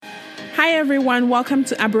Hi, everyone. Welcome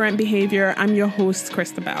to Aberrant Behavior. I'm your host,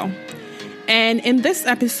 Christabel. And in this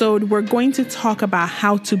episode, we're going to talk about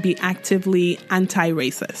how to be actively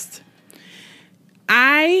anti-racist.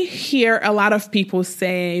 I hear a lot of people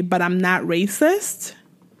say, but I'm not racist.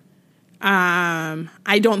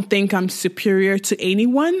 I don't think I'm superior to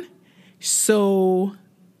anyone, so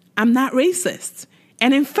I'm not racist.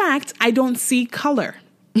 And in fact, I don't see color,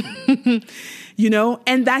 and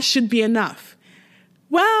that should be enough.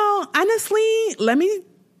 Well, honestly, let me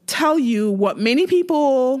tell you what many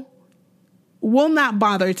people will not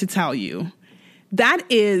bother to tell you. That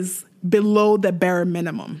is below the bare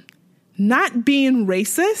minimum. Not being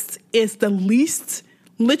racist is the least,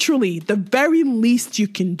 literally, the very least you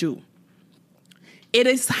can do. It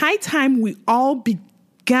is high time we all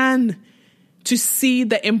began to see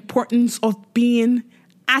the importance of being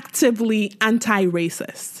actively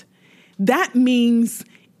anti-racist. That means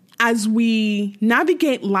as we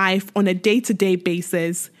navigate life on a day-to-day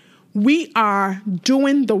basis, we are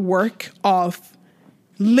doing the work of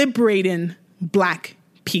liberating Black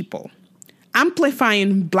people,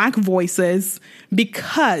 amplifying Black voices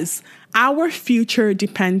because our future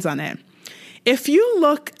depends on it. If you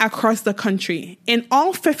look across the country, in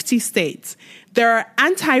all 50 states, there are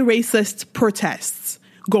anti-racist protests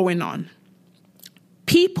going on.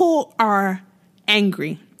 People are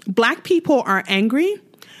angry. Black people are angry.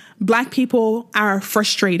 Black people are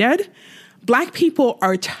frustrated. Black people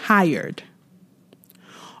are tired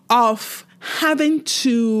of having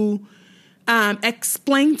to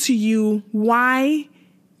explain to you why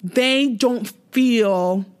they don't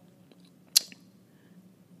feel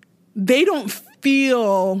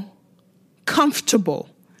comfortable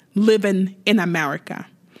living in America.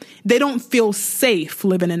 They don't feel safe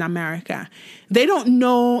living in America. They don't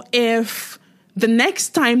know if the next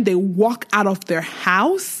time they walk out of their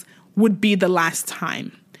house would be the last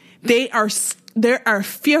time. They are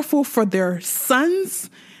fearful for their sons,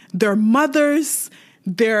 their mothers,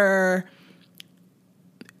 their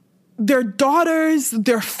daughters,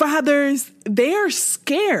 their fathers. They are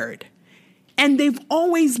scared. And they've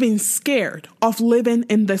always been scared of living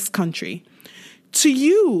in this country. To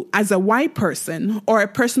you, as a white person or a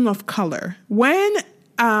person of color, when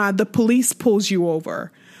the police pulls you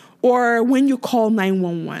over or when you call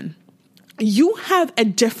 911, you have a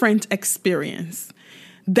different experience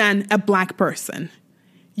than a Black person.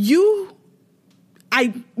 You, I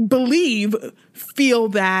believe, feel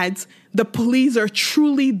that the police are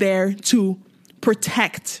truly there to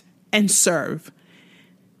protect and serve.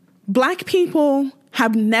 Black people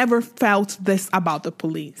have never felt this about the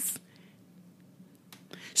police.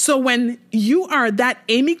 So when you are that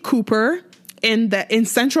Amy Cooper in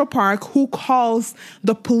Central Park who calls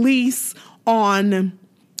the police on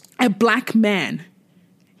a Black man,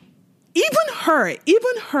 even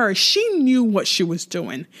her, she knew what she was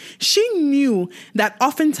doing. She knew that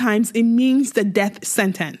oftentimes it means the death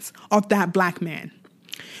sentence of that Black man.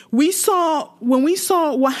 When we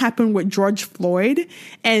saw what happened with George Floyd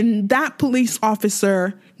and that police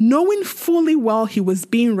officer, knowing fully well he was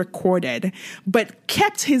being recorded, but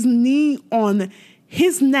kept his knee on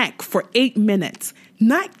his neck for 8 minutes,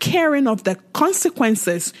 not caring of the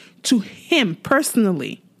consequences to him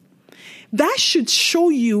personally. That should show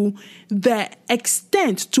you the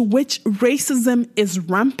extent to which racism is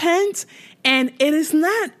rampant. And it's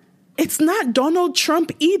not Donald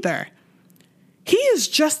Trump either. He is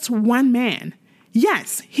just one man.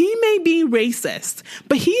 Yes, he may be racist,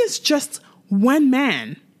 but he is just one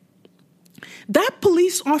man. That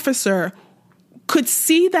police officer could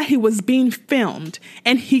see that he was being filmed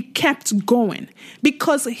and he kept going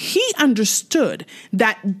because he understood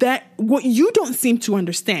that what you don't seem to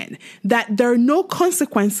understand, that there are no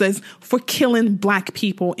consequences for killing Black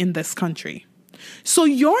people in this country. So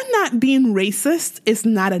your not being racist is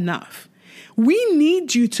not enough. We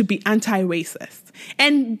need you to be anti-racist.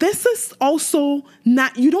 And this is also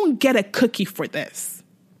not, you don't get a cookie for this.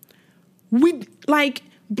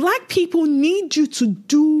 Black people need you to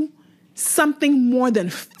do something more than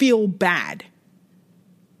feel bad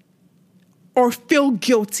or feel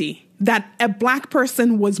guilty that a Black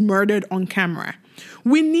person was murdered on camera.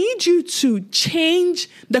 We need you to change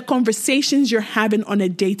the conversations you're having on a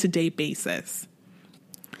day-to-day basis.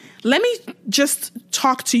 Let me just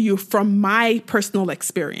talk to you from my personal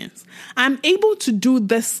experience. I'm able to do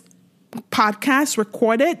this podcast,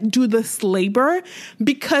 record it, do this labor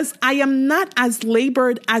because I am not as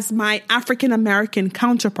labored as my African American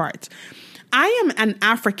counterpart. I am an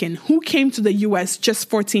African who came to the U.S. just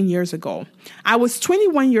 14 years ago. I was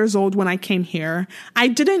 21 years old when I came here. I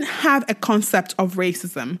didn't have a concept of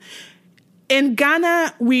racism. in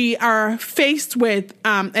Ghana, we are faced with,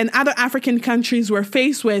 and other African countries, we're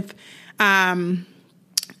faced with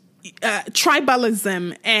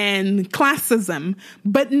tribalism and classism,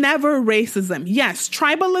 but never racism. Yes,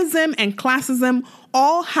 tribalism and classism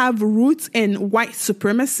all have roots in white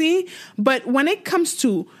supremacy, but when it comes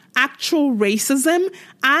to actual racism,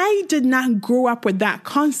 I did not grow up with that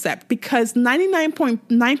concept because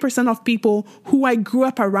 99.9% of people who I grew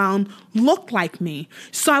up around looked like me.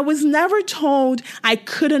 So I was never told I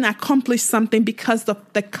couldn't accomplish something because of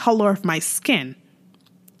the color of my skin.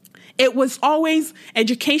 It was always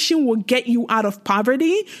education will get you out of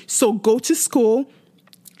poverty. So go to school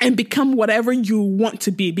and become whatever you want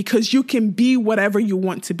to be because you can be whatever you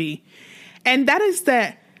want to be. And that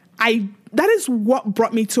is what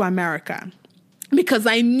brought me to America, because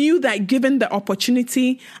I knew that given the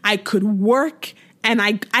opportunity, I could work, and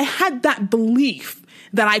I had that belief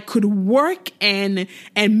that I could work and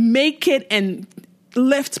make it and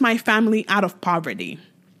lift my family out of poverty.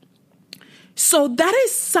 So that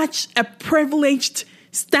is such a privileged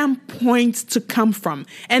standpoint to come from.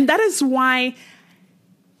 And that is why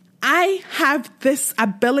I have this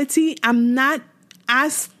ability. I'm not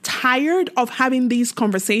as tired of having these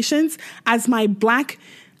conversations as my Black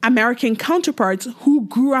American counterparts who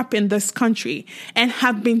grew up in this country and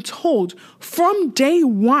have been told from day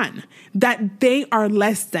one that they are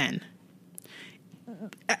less than.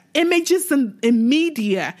 Images in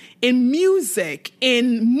media, in music,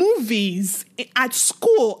 in movies, at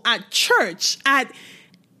school, at church, at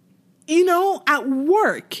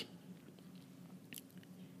work.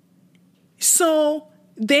 So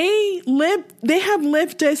they have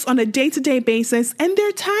lived this on a day-to-day basis, and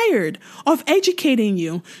they're tired of educating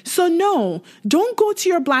you. So no, don't go to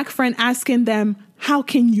your Black friend asking them, how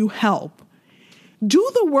can you help? Do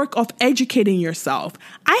the work of educating yourself.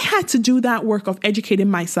 I had to do that work of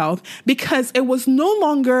educating myself because it was no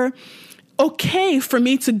longer okay for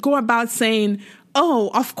me to go about saying,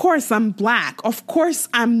 oh, of course I'm Black. Of course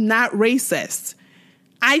I'm not racist.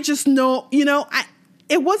 I just know,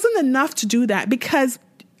 it wasn't enough to do that because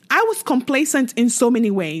I was complacent in so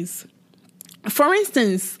many ways. For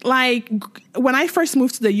instance, like when I first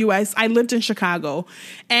moved to the US, I lived in Chicago,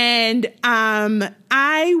 and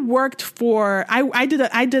I worked for I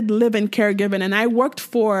did live in caregiving, and I worked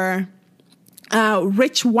for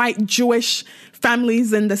rich white Jewish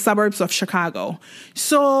families in the suburbs of Chicago.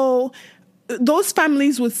 So those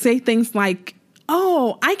families would say things like,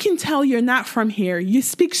 oh, I can tell you're not from here. You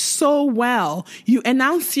speak so well. You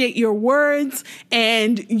enunciate your words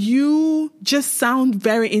and you just sound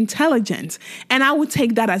very intelligent. And I would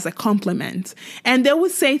take that as a compliment. And they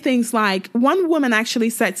would say things like, one woman actually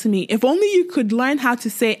said to me, if only you could learn how to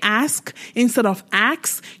say ask instead of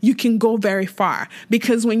axe, you can go very far.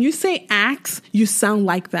 Because when you say axe, you sound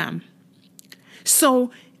like them.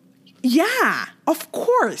 So yeah, of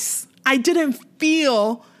course, I didn't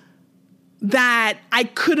feel that I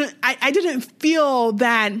didn't feel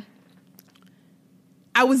that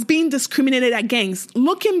I was being discriminated against.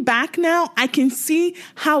 Looking back now, I can see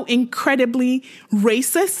how incredibly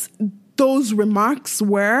racist those remarks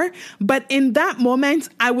were. But in that moment,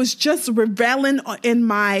 I was just reveling in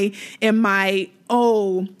my,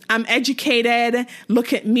 oh, I'm educated.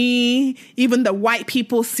 Look at me. Even the white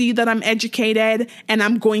people see that I'm educated and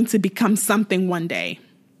I'm going to become something one day.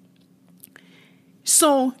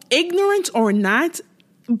 So, ignorant or not,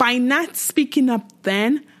 by not speaking up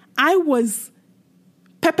then, I was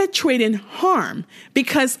perpetrating harm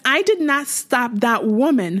because I did not stop that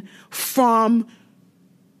woman from,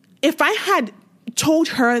 if I had told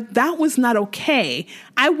her that was not okay,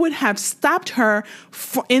 I would have stopped her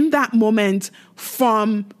in that moment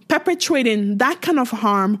from perpetrating that kind of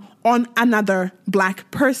harm on another Black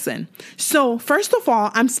person. So, first of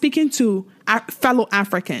all, I'm speaking to fellow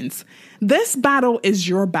Africans. This battle is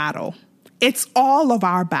your battle. It's all of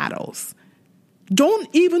our battles. Don't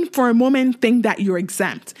even for a moment think that you're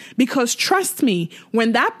exempt, because trust me,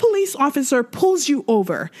 when that police officer pulls you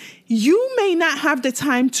over, you may not have the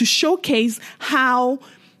time to showcase how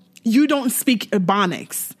you don't speak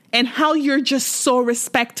Ebonics and how you're just so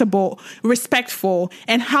respectful,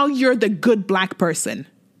 and how you're the good Black person.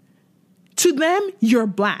 To them, you're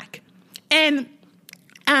Black. And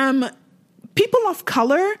people of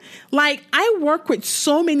color, like I work with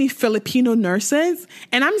so many Filipino nurses,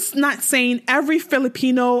 and I'm not saying every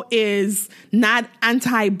Filipino is not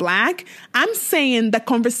anti-Black. I'm saying the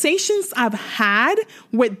conversations I've had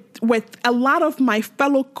with a lot of my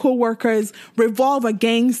fellow coworkers revolve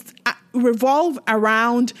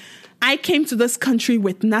around I came to this country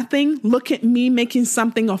with nothing. Look at me making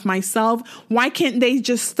something of myself. Why can't they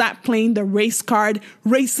just stop playing the race card?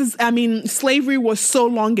 Slavery was so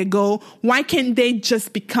long ago. Why can't they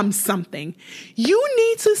just become something? You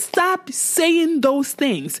need to stop saying those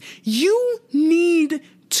things. You need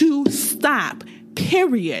to stop,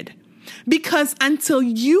 period. Because until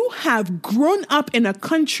you have grown up in a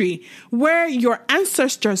country where your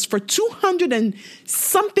ancestors for 280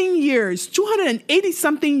 something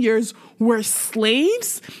years were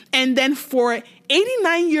slaves, and then for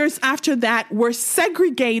 89 years after that were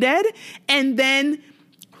segregated, and then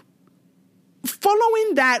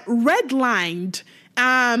following that redlined,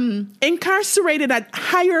 incarcerated at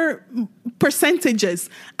higher percentages,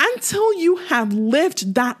 until you have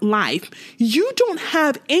lived that life, you don't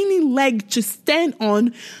have any leg to stand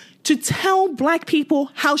on to tell Black people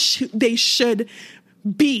how they should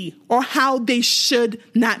be or how they should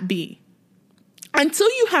not be. Until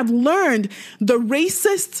you have learned the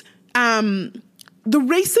racist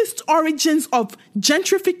origins of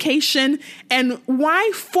gentrification and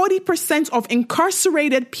why 40% of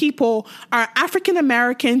incarcerated people are African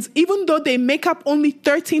Americans, even though they make up only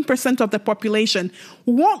 13% of the population.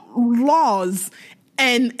 What laws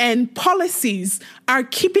and policies are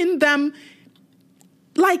keeping them,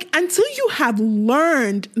 until you have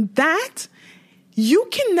learned that, you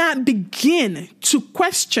cannot begin to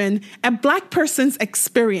question a Black person's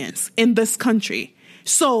experience in this country.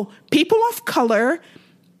 So people of color,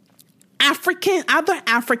 other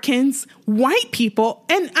Africans, white people,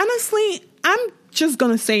 and honestly, I'm just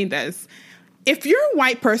going to say this. If you're a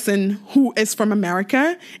white person who is from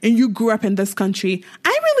America and you grew up in this country,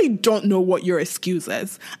 I really don't know what your excuse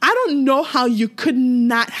is. I don't know how you could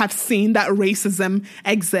not have seen that racism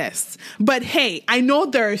exists. But hey, I know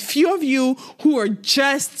there are a few of you who are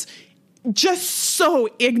just so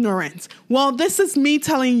ignorant. Well, this is me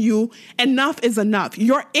telling you enough is enough.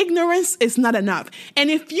 Your ignorance is not enough.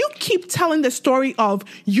 And if you keep telling the story of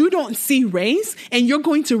you don't see race and you're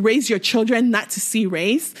going to raise your children not to see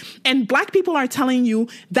race, and Black people are telling you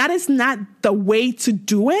that is not the way to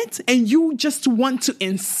do it, and you just want to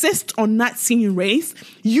insist on not seeing race,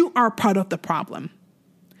 you are part of the problem.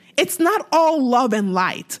 It's not all love and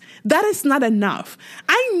light. That is not enough.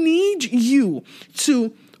 I need you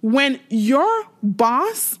to, when your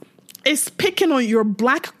boss is picking on your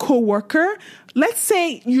Black coworker, let's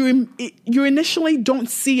say you initially don't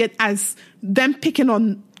see it as them picking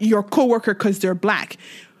on your coworker because they're Black,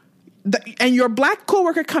 and your Black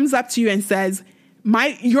coworker comes up to you and says,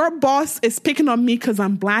 your boss is picking on me because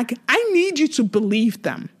I'm Black. I need you to believe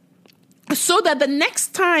them, so that the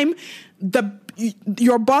next time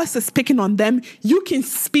your boss is picking on them, you can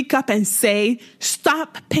speak up and say,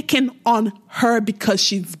 stop picking on her because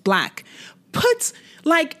she's Black.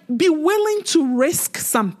 Be willing to risk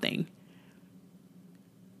something.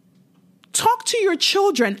 Talk to your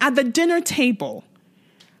children at the dinner table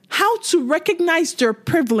how to recognize their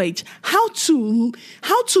privilege, how to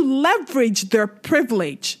leverage their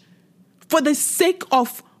privilege for the sake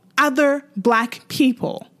of other Black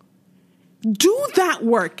people. Do that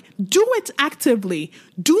work. Do it actively.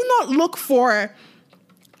 Do not look for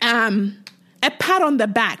a pat on the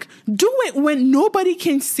back. Do it when nobody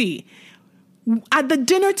can see. At the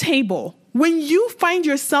dinner table, when you find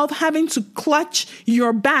yourself having to clutch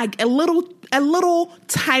your bag a little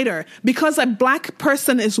tighter because a Black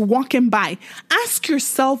person is walking by, ask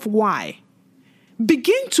yourself why.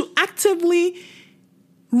 Begin to actively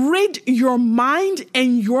rid your mind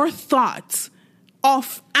and your thoughts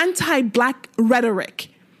of anti-Black rhetoric,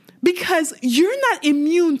 because you're not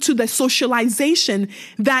immune to the socialization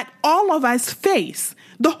that all of us face.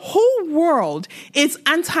 The whole world is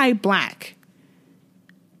anti-Black.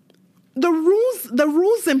 The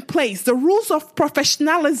rules in place, the rules of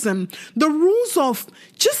professionalism, the rules of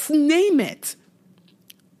just name it,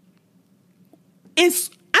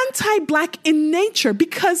 is anti-Black in nature,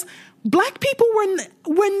 because Black people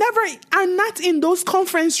are not in those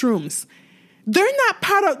conference rooms. They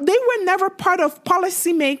were never part of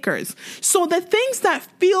policymakers. So the things that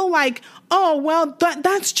feel like, oh, well,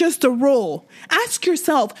 that's just a rule. Ask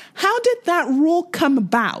yourself, how did that rule come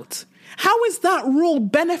about? How is that rule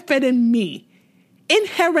benefiting me?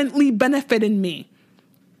 Inherently benefiting me?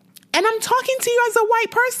 And I'm talking to you as a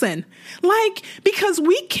white person. Because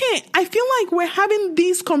I feel like we're having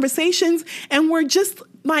these conversations and we're just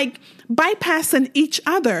bypassing each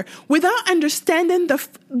other without understanding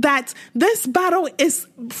that this battle is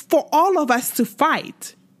for all of us to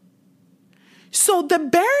fight. So the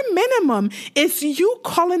bare minimum is you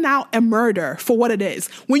calling out a murder for what it is.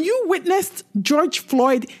 When you witnessed George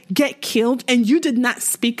Floyd get killed and you did not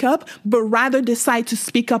speak up, but rather decide to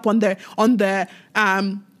speak up on the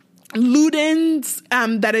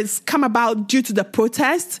lootings that has come about due to the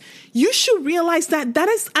protests, you should realize that that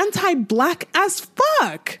is anti-Black as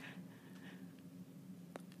fuck.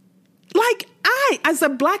 Like, I, as a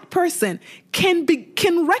Black person, can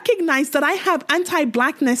recognize that I have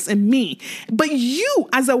anti-Blackness in me. But you,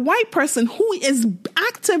 as a white person who is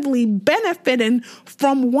actively benefiting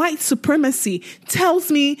from white supremacy,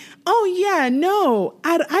 tells me, oh yeah, no,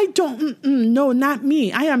 I don't, no, not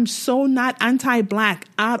me. I am so not anti-Black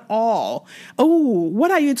at all. Oh,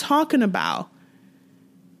 what are you talking about?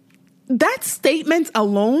 That statement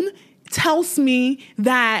alone tells me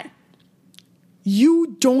that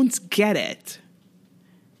you don't get it.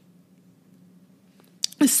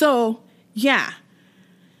 So, yeah,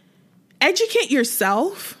 educate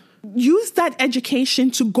yourself. Use that education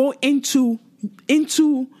to go into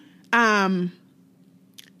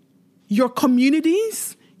your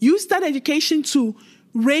communities. Use that education to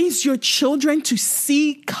raise your children to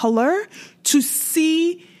see color, to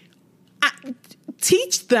see,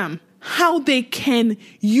 teach them how they can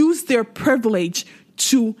use their privilege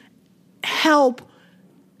to help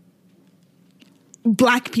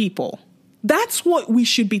Black people. That's what we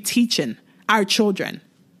should be teaching our children.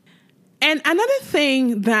 And another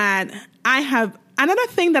thing that I have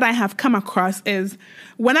come across is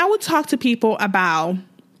when I would talk to people about,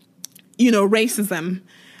 racism,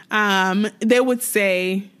 they would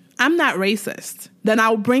say, I'm not racist. Then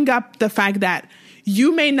I'll bring up the fact that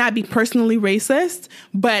you may not be personally racist,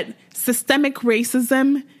 but systemic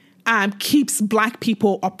racism keeps Black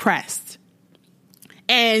people oppressed.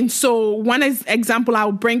 And so one example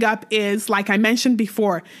I'll bring up is, like I mentioned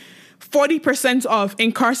before, 40% of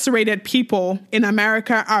incarcerated people in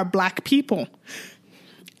America are Black people.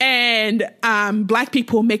 And Black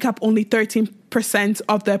people make up only 13%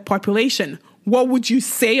 of the population. What would you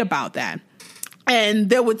say about that? And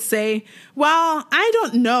they would say, well, I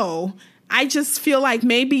don't know. I just feel like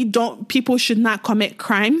maybe people should not commit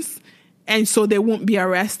crimes, and so they won't be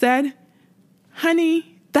arrested.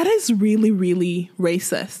 Honey, that is really, really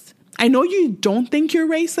racist. I know you don't think you're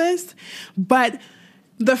racist, but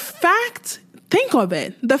think of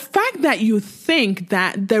it, the fact that you think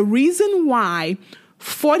that the reason why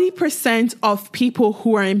 40% of people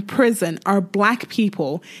who are in prison are Black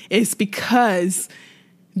people is because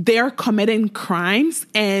they're committing crimes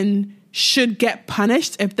and should get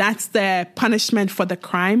punished if that's the punishment for the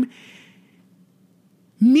crime,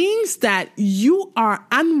 means that you are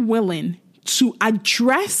unwilling to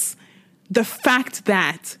address the fact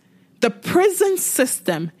that the prison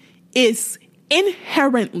system is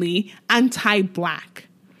inherently anti-Black.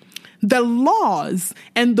 The laws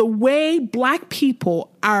and the way Black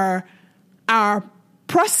people are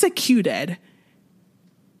prosecuted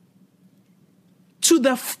to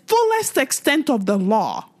the fullest extent of the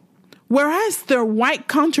law, whereas their white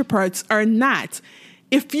counterparts are not.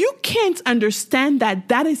 If you can't understand that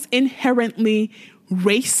that is inherently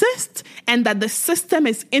racist and that the system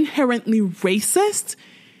is inherently racist,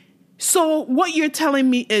 so what you're telling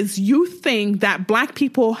me is you think that Black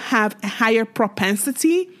people have a higher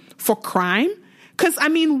propensity for crime? Because,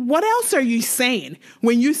 what else are you saying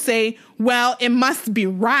when you say, well, it must be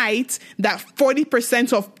right that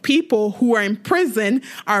 40% of people who are in prison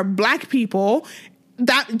are Black people?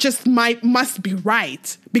 That just must be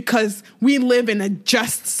right because we live in a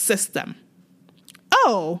just system.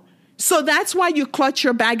 Oh, so that's why you clutch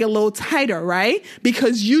your bag a little tighter, right?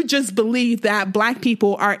 Because you just believe that Black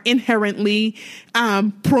people are inherently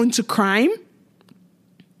prone to crime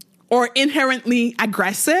or inherently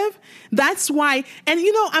aggressive. That's why, and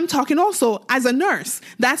I'm talking also as a nurse.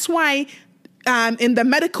 That's why in the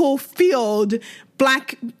medical field,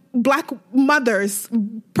 Black mothers,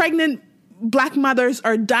 pregnant Black mothers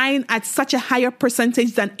are dying at such a higher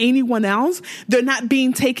percentage than anyone else. They're not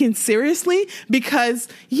being taken seriously because,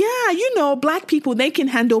 Black people, they can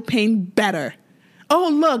handle pain better. Oh,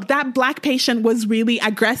 look, that Black patient was really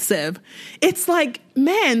aggressive. It's like,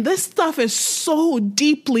 man, this stuff is so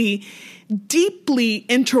deeply, deeply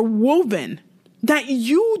interwoven that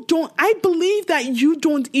I believe that you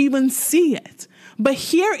don't even see it. But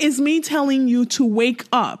here is me telling you to wake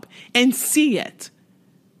up and see it.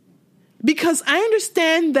 Because I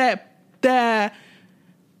understand that the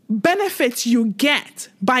benefits you get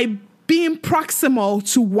by being proximal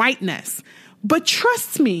to whiteness. But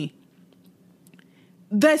trust me,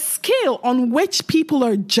 the scale on which people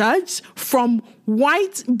are judged, from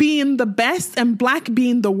white being the best and black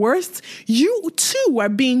being the worst, you too are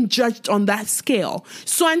being judged on that scale.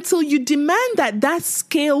 So until you demand that that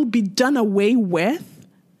scale be done away with,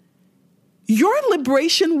 your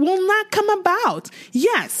liberation will not come about.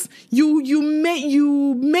 Yes, you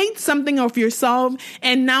made something of yourself,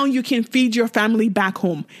 and now you can feed your family back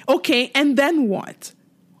home. Okay, and then what?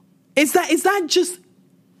 Is that just,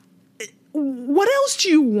 what else do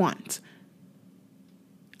you want?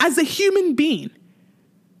 As a human being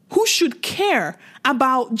who should care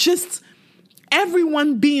about just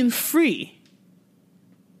everyone being free.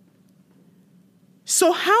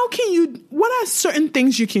 So what are certain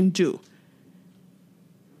things you can do?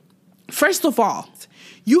 First of all,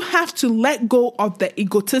 you have to let go of the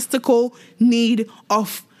egotistical need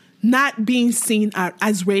of not being seen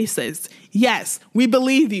as racist. Yes, we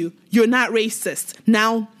believe you. You're not racist.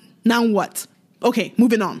 Now what? Okay,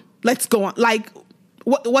 moving on. Let's go on. Like,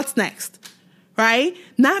 what's next? Right?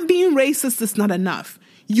 Not being racist is not enough.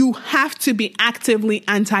 You have to be actively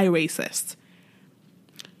anti-racist.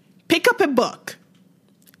 Pick up a book.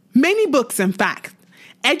 Many books, in fact.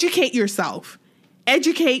 Educate yourself.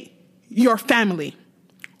 Educate your family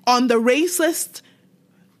on the racist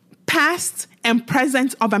past and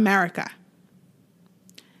present of America.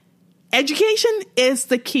 Education is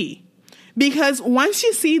the key, because once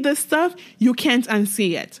you see this stuff, you can't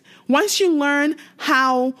unsee it. Once you learn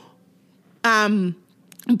how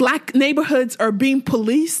black neighborhoods are being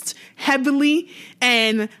policed heavily,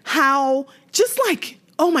 and how, just like,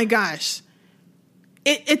 oh my gosh,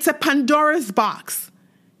 it's a Pandora's box.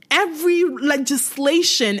 Every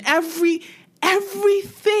legislation, everything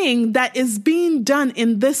that is being done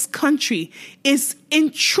in this country is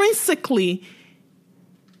intrinsically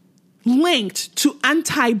linked to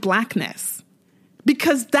anti-blackness,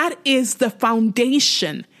 because that is the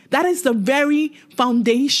foundation. That is the very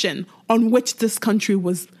foundation on which this country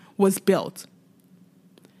was built.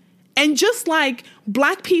 And just like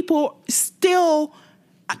black people still,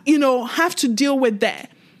 have to deal with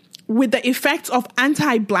the effects of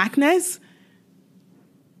anti-blackness,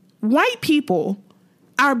 white people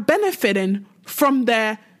are benefiting from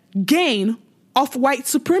the gain of white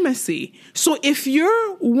supremacy. So if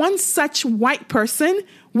you're one such white person,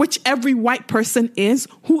 which every white person is,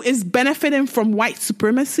 who is benefiting from white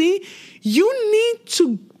supremacy, you need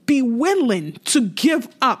to be willing to give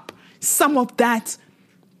up some of that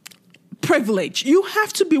privilege. You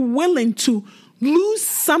have to be willing to lose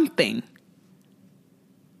something.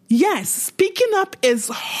 Yes, speaking up is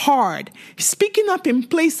hard. Speaking up in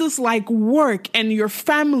places like work and your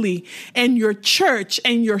family and your church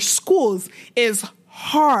and your schools is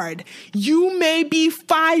hard. You may be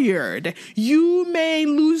fired. You may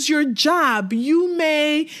lose your job. You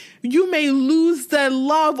may lose the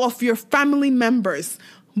love of your family members.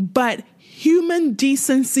 But human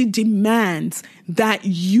decency demands that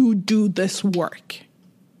you do this work.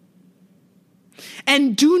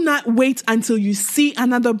 And do not wait until you see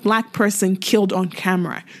another black person killed on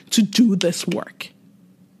camera to do this work.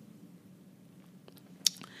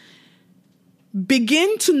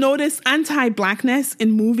 Begin to notice anti-blackness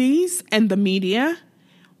in movies and the media.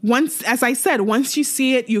 Once you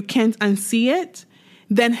see it, you can't unsee it.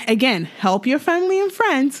 Then again, help your family and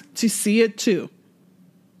friends to see it too.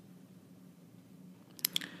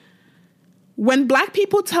 When black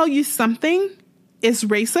people tell you something is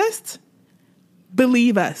racist,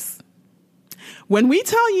 believe us. When we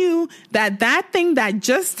tell you that thing that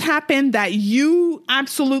just happened that you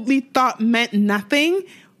absolutely thought meant nothing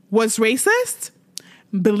was racist,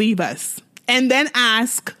 believe us. And then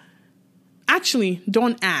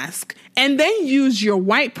don't ask. And then use your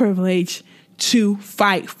white privilege to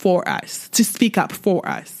fight for us, to speak up for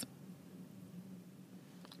us.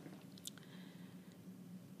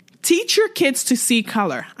 Teach your kids to see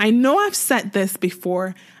color. I know I've said this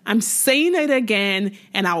before. I'm saying it again,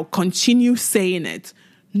 and I'll continue saying it.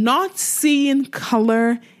 Not seeing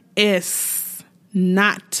color is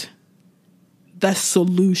not the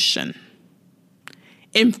solution.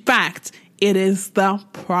 In fact, it is the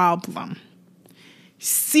problem.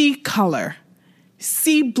 See color.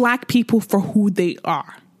 See black people for who they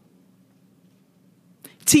are.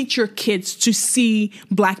 Teach your kids to see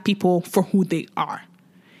black people for who they are.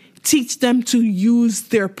 Teach them to use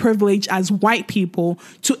their privilege as white people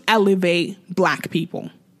to elevate black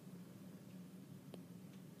people.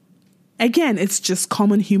 Again, it's just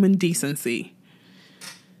common human decency.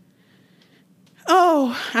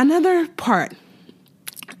 Oh, another part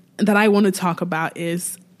that I want to talk about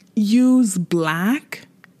is use black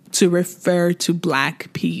to refer to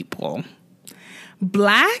black people.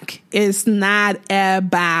 black is not a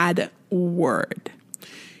bad word.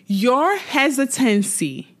 Your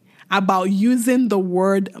hesitancy about using the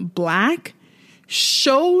word black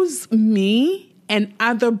shows me and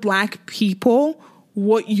other black people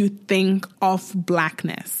what you think of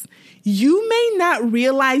blackness. You may not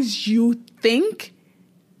realize you think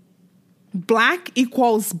black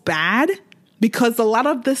equals bad because a lot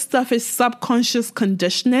of this stuff is subconscious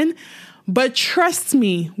conditioning. But trust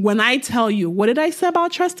me when I tell you, what did I say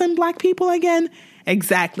about trusting black people again?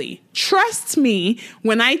 Exactly. Trust me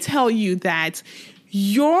when I tell you that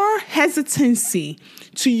your hesitancy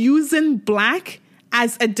to using black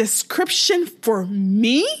as a description for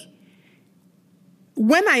me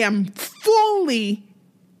when I am fully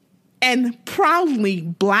and proudly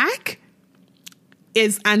black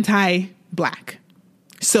is anti-black.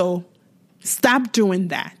 So stop doing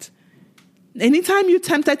that. Anytime you're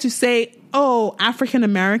tempted to say, oh, African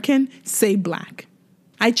American, say black.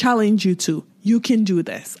 I challenge you to. You can do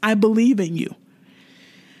this. I believe in you.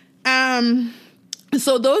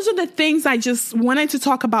 So those are the things I just wanted to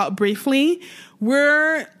talk about briefly.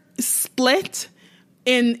 We're split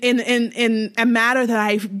in a matter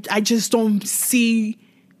that I just don't see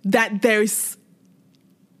that there's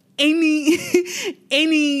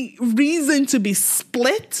any reason to be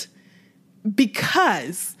split,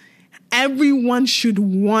 because everyone should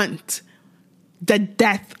want the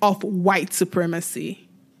death of white supremacy.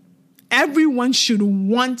 Everyone should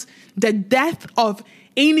want the death of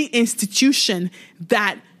any institution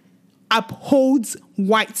that upholds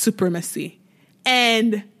white supremacy.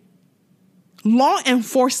 And law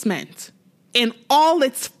enforcement in all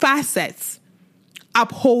its facets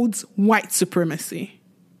upholds white supremacy.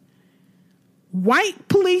 White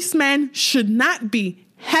policemen should not be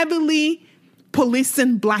heavily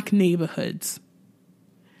policing black neighborhoods.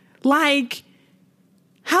 Like,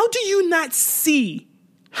 how do you not see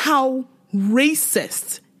how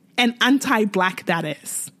racist and anti-black that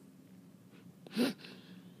is?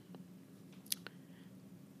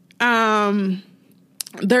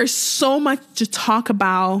 There's so much to talk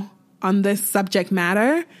about on this subject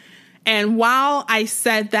matter. And while I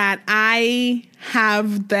said that I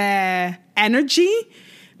have the energy,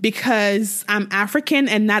 because I'm African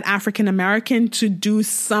and not African American, to do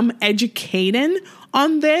some educating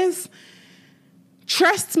on this,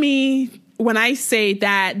 trust me when I say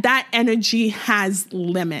that that energy has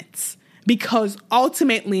limits, because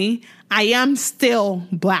ultimately I am still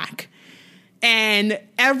black. And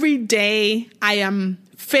every day I am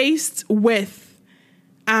faced with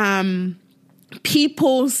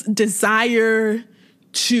people's desire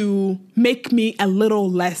to make me a little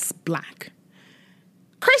less black.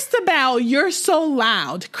 Christabel, you're so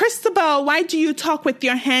loud. Christabel, why do you talk with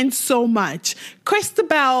your hands so much?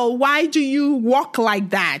 Christabel, why do you walk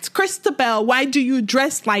like that? Christabel, why do you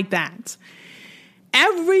dress like that?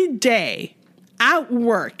 Every day at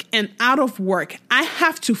work and out of work, I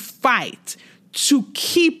have to fight to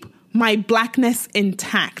keep my blackness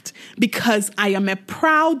intact, because I am a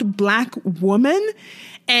proud black woman,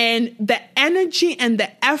 and the energy and the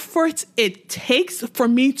effort it takes for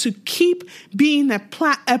me to keep being a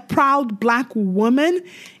proud black woman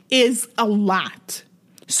is a lot.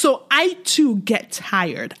 So I too get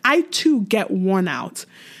tired. I too get worn out.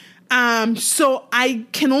 So I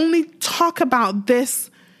can only talk about this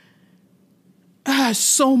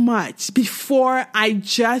so much before I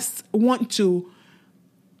just want to,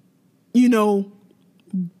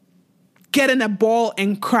 get in a ball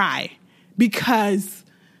and cry, because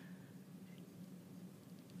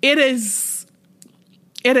it is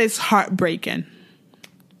heartbreaking.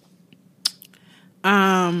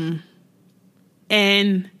 And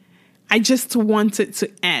I just want it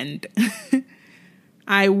to end.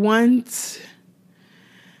 I want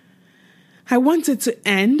it to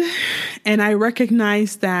end, and I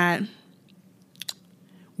recognize that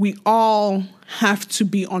we all have to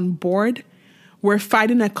be on board. We're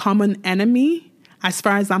fighting a common enemy, as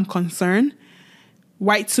far as I'm concerned.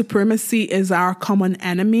 White supremacy is our common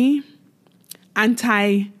enemy.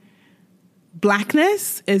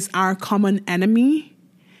 Anti-blackness is our common enemy.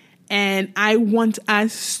 And I want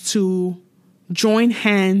us to join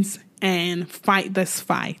hands and fight this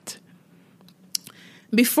fight.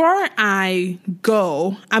 Before I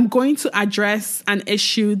go, I'm going to address an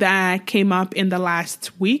issue that came up in the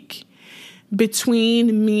last week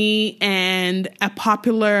between me and a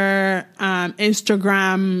popular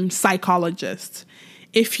Instagram psychologist.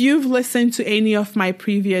 If you've listened to any of my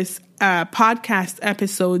previous podcast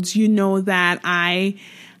episodes, you know that I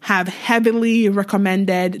have heavily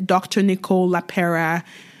recommended Dr. Nicole LaPera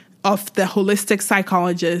of The Holistic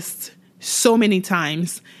Psychologist so many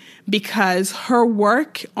times, because her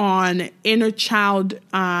work on inner child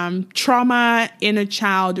trauma, inner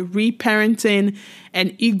child reparenting,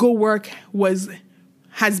 and ego work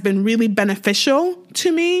has been really beneficial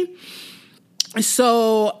to me.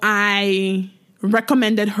 So I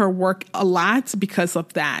recommended her work a lot because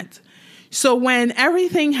of that. So when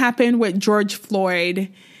everything happened with George Floyd,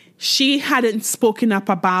 she hadn't spoken up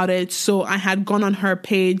about it. So I had gone on her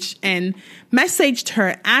page and messaged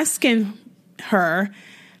her, asking her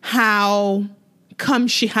how come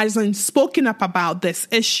she hasn't spoken up about this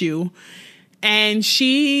issue. And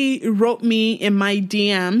she wrote me in my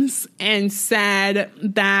DMs and said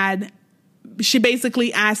that she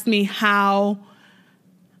basically asked me how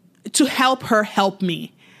to help her help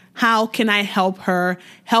me. How can I help her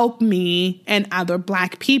help me and other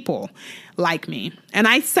Black people like me? And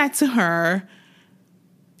I said to her,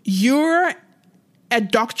 you're a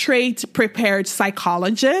doctorate prepared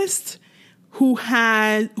psychologist who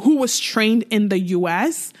was trained in the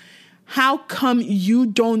US. How come you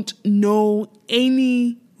don't know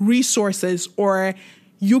any resources, or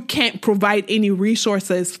you can't provide any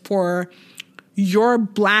resources for your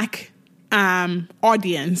Black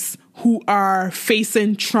audience who are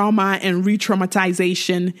facing trauma and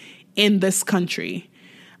re-traumatization in this country?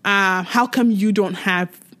 How come you don't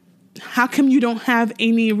have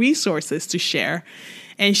any resources to share?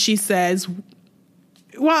 And she says,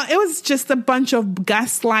 well, it was just a bunch of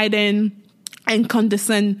gaslighting and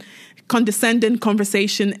condescending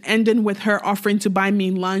conversation, ending with her offering to buy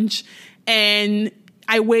me lunch. And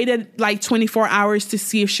I waited like 24 hours to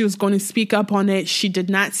see if she was going to speak up on it. She did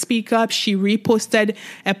not speak up. She reposted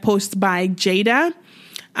a post by Jada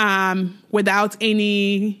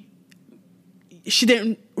she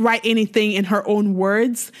didn't write anything in her own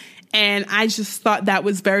words. And I just thought that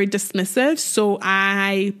was very dismissive. So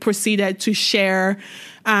I proceeded to share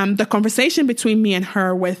the conversation between me and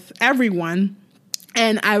her with everyone.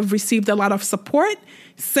 And I've received a lot of support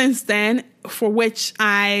since then, for which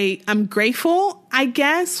I am grateful, I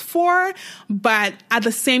guess, for. But at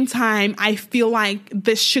the same time, I feel like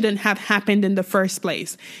this shouldn't have happened in the first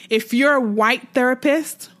place. If you're a white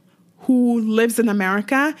therapist who lives in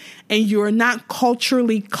America and you're not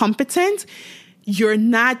culturally competent, you're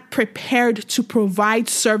not prepared to provide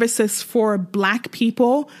services for Black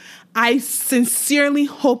people, I sincerely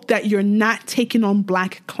hope that you're not taking on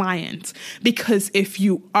Black clients, because if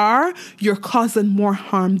you are, you're causing more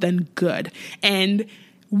harm than good. And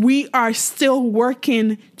we are still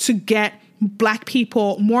working to get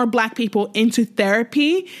more Black people into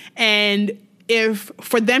therapy. And if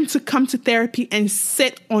for them to come to therapy and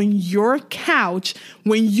sit on your couch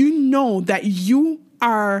when you know that you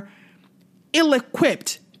are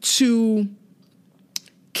ill-equipped to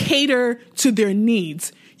cater to their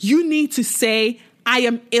needs, you need to say, I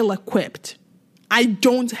am ill-equipped. I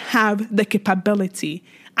don't have the capability.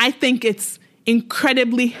 I think it's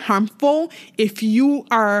incredibly harmful if you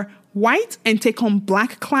are white and take on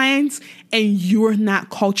Black clients and you're not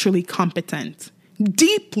culturally competent,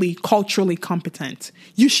 deeply culturally competent.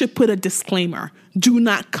 You should put a disclaimer. Do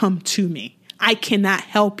not come to me. I cannot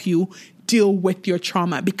help you deal with your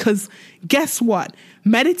trauma, because guess what?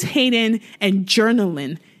 Meditating and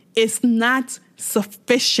journaling is not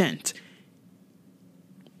sufficient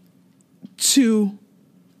to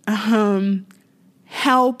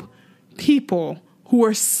help people who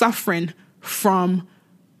are suffering from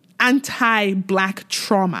anti-Black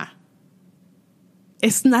trauma.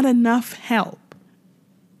 It's not enough help.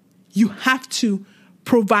 You have to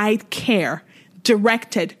provide care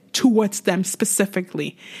directed towards them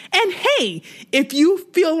specifically. And hey, if you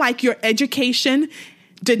feel like your education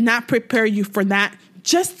did not prepare you for that,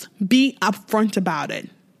 just be upfront about it.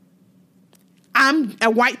 I'm a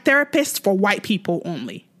white therapist for white people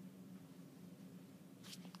only.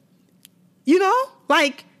 You know,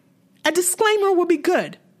 like a disclaimer would be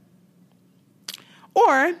good.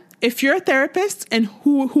 Or if you're a therapist and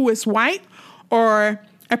who is white or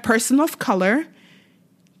a person of color,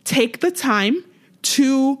 take the time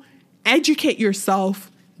to educate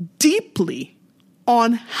yourself deeply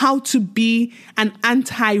on how to be an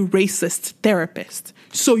anti-racist therapist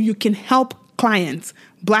so you can help clients,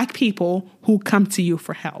 Black people who come to you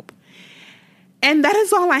for help. And that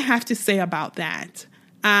is all I have to say about that.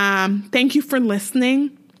 Thank you for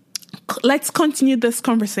listening. Let's continue this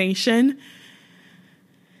conversation.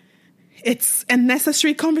 It's a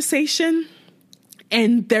necessary conversation,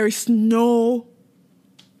 and there's no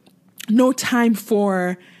time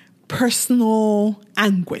for personal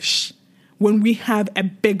anguish when we have a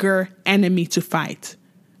bigger enemy to fight.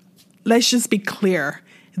 Let's just be clear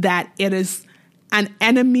that it is an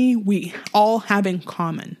enemy we all have in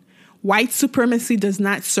common. White supremacy does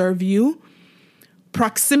not serve you.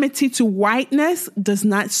 Proximity to whiteness does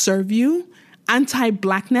not serve you.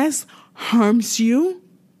 Anti-blackness harms you.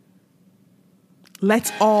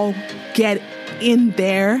 Let's all get in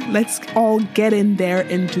there. Let's all get in there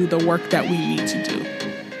and do the work that we need to do.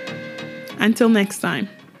 Until next time.